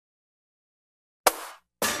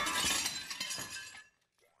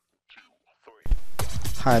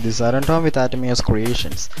Hi, this is Aaron Tom with Atomius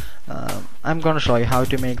Creations. I'm going to show you how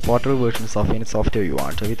to make portable versions of any software you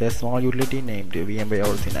want with a small utility named VMware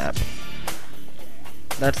ThinApp.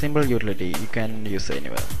 That simple utility you can use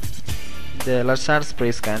anywhere. Let's start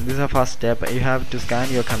spray scan. This is the first step. You have to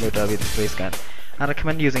scan your computer with spray scan. I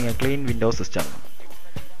recommend using a clean Windows system.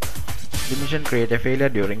 The mission create a failure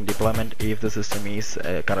during deployment if the system is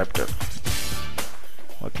corrupted.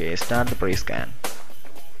 Okay, start the spray scan.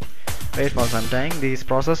 Wait for some time. This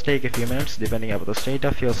process takes a few minutes depending upon the state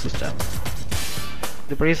of your system.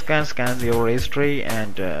 The pre-scan scans your registry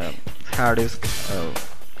and hard disk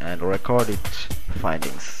and record its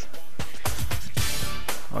findings.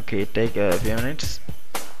 Okay, take a few minutes.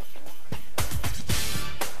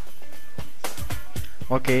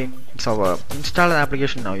 Okay, it's over. Install the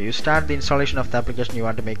application now. You start the installation of the application you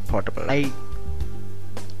want to make portable. I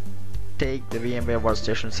take the VMware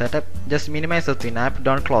workstation setup. Just minimize the ThinApp,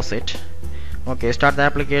 don't close it. Okay, start the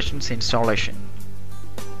application's installation.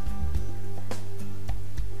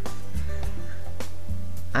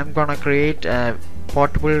 I'm gonna create a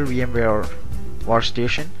portable VMware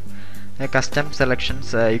workstation. Custom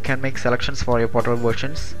selections. You can make selections for your portable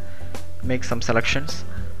versions. Make some selections.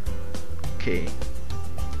 Okay.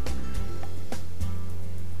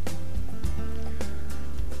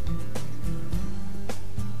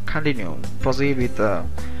 Continue. Proceed with the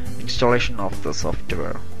installation of the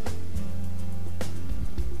software.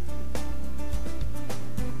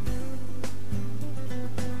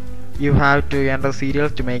 You have to enter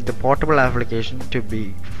serials to make the portable application to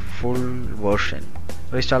be full version.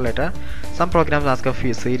 Restart later. Some programs ask a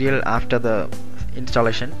few serial after the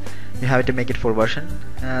installation. You have to make it full version.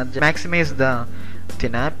 Maximize the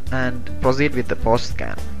ThinApp and proceed with the post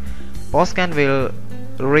scan. Post scan will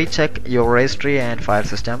recheck your registry and file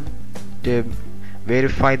system to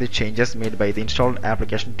verify the changes made by the installed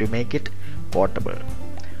application to make it portable.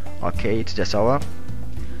 Okay, it's just over.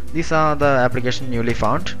 These are the application newly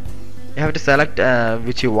found. You have to select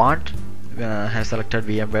which you want. I have selected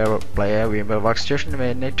VMware Player, VMware Workstation,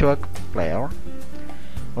 VMware Network Player.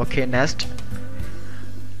 Okay, next.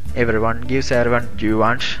 Everyone gives everyone you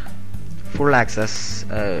want. Full access,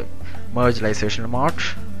 mergeization mode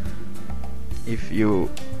if you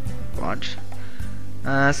want.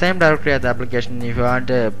 Same directory as the application if you want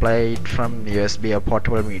to play it from USB or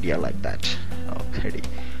portable media like that. Okay.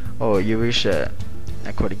 Oh, you wish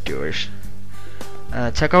according to your wish.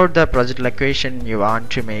 Check out the project location you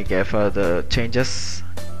want to make further changes.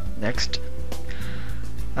 Next.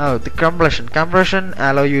 Oh, the compression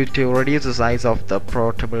allow you to reduce the size of the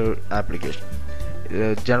portable application.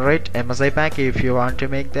 Generate MSI pack if you want to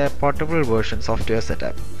make the portable version software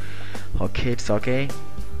setup. Okay, it's okay.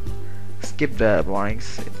 Skip the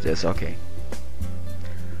warnings. It's just okay.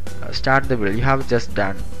 Start the build. You have just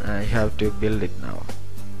done. You have to build it now.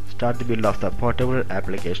 Start the build of the portable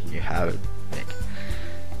application you have made.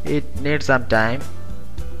 It needs some time.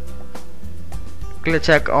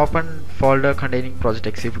 Check open folder containing project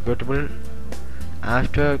executable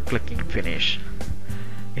after clicking finish.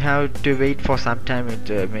 You have to wait for some time. It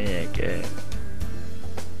may make a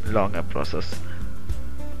longer process.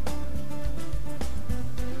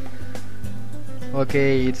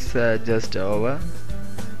 Okay, it's just over.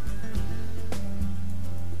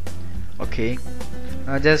 Okay,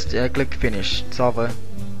 just click finish. It's over.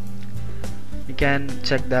 You can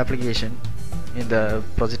check the application in the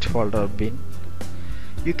project folder bin.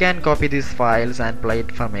 You can copy these files and play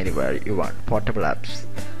it from anywhere you want. Portable apps.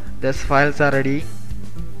 These files are ready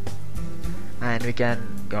and we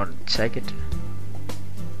can go and check it.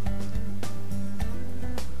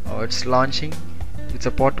 Oh, it's launching. It's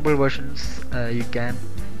a portable versions. You can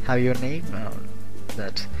have your name.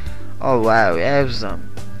 That's. Oh wow,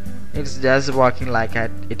 awesome! It's just working like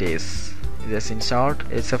it is. Just installed.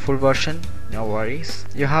 It's a full version. No worries.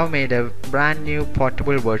 You have made a brand new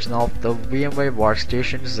portable version of the VMware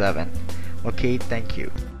Workstation 7. Okay, thank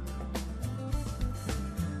you.